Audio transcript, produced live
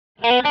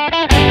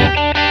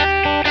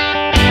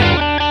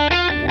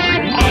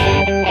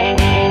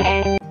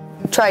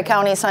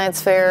Tri-County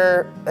Science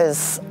Fair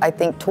is, I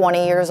think,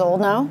 20 years old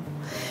now,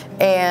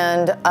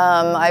 and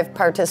I've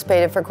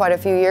participated for quite a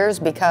few years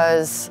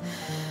because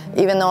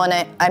even though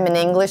I'm an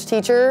English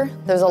teacher,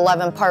 there's an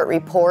 11-part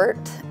report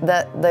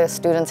that the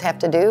students have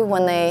to do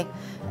when they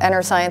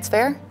enter Science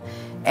Fair,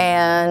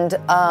 and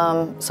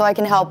so I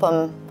can help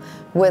them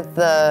with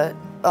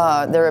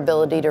their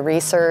ability to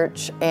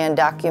research and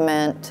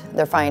document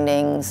their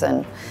findings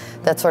and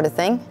that sort of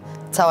thing.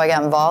 That's how I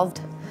got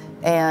involved.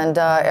 And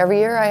every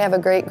year I have a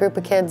great group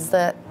of kids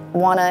that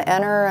want to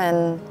enter,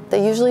 and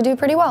they usually do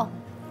pretty well.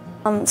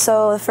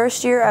 So the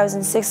first year I was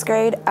in 6th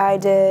grade, I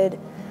did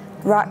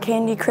rock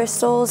candy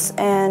crystals,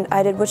 and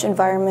I did which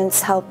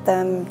environments help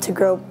them to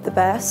grow the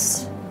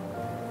best.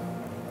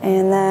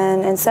 And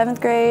then in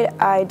 7th grade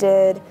I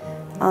did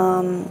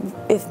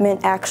if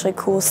mint actually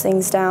cools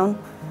things down.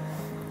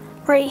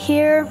 Right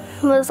here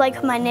was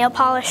like my nail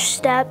polish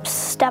steps.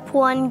 Step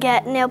 1,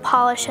 get nail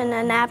polish in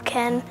a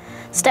napkin.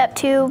 Step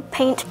 2,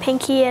 paint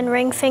pinky and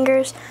ring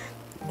fingers.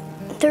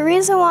 The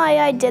reason why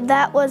I did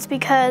that was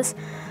because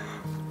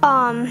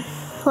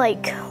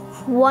like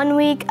 1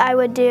 week I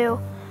would do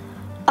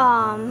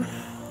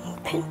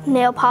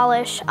nail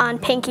polish on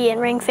pinky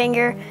and ring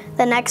finger.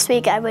 The next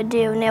week I would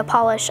do nail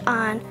polish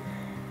on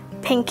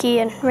pinky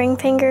and ring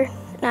finger.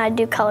 And I'd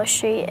do color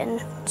street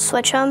and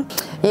switch them.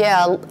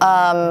 Yeah,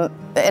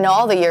 in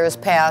all the years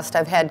past,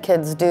 I've had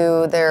kids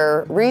do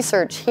their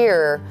research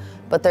here,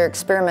 but their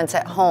experiments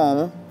at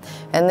home.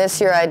 And this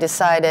year I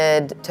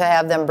decided to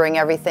have them bring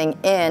everything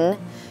in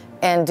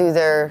and do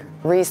their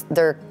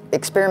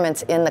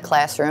experiments in the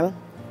classroom.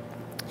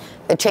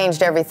 It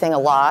changed everything a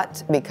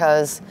lot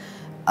because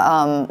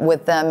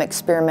with them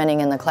experimenting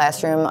in the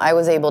classroom, I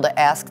was able to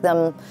ask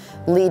them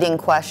leading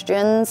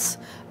questions,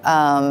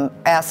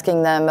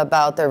 asking them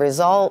about their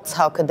results,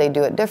 how could they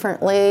do it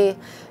differently,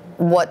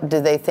 what do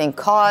they think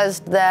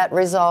caused that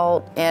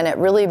result, and it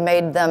really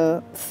made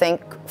them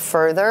think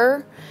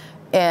further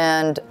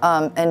and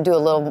do a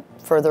little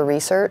further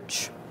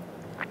research.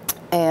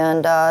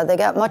 And they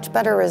got much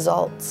better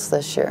results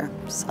this year.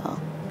 So.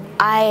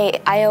 I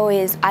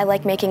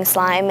like making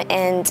slime,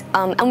 and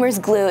Elmer's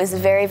glue is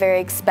very, very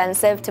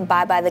expensive to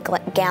buy by the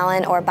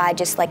gallon or buy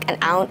just like an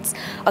ounce,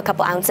 a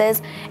couple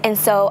ounces. And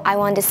so I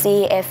wanted to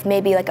see if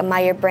maybe like a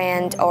Meyer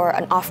brand or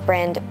an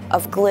off-brand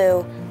of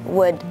glue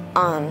would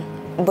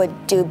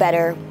do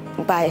better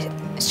by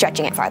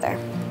stretching it farther.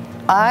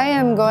 I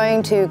am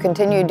going to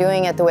continue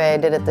doing it the way I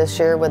did it this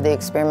year with the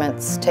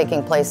experiments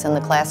taking place in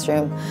the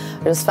classroom.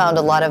 I just found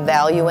a lot of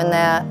value in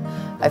that.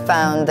 I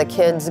found the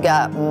kids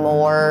got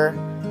more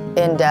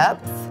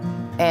in-depth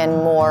and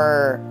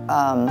more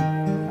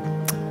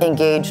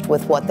engaged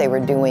with what they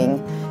were doing.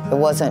 It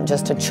wasn't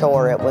just a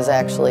chore, it was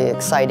actually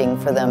exciting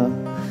for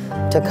them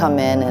to come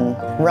in and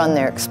run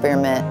their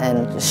experiment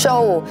and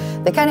show.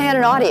 They kind of had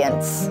an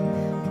audience,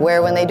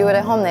 where when they do it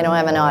at home they don't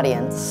have an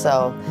audience.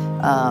 So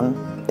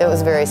it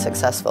was very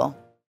successful.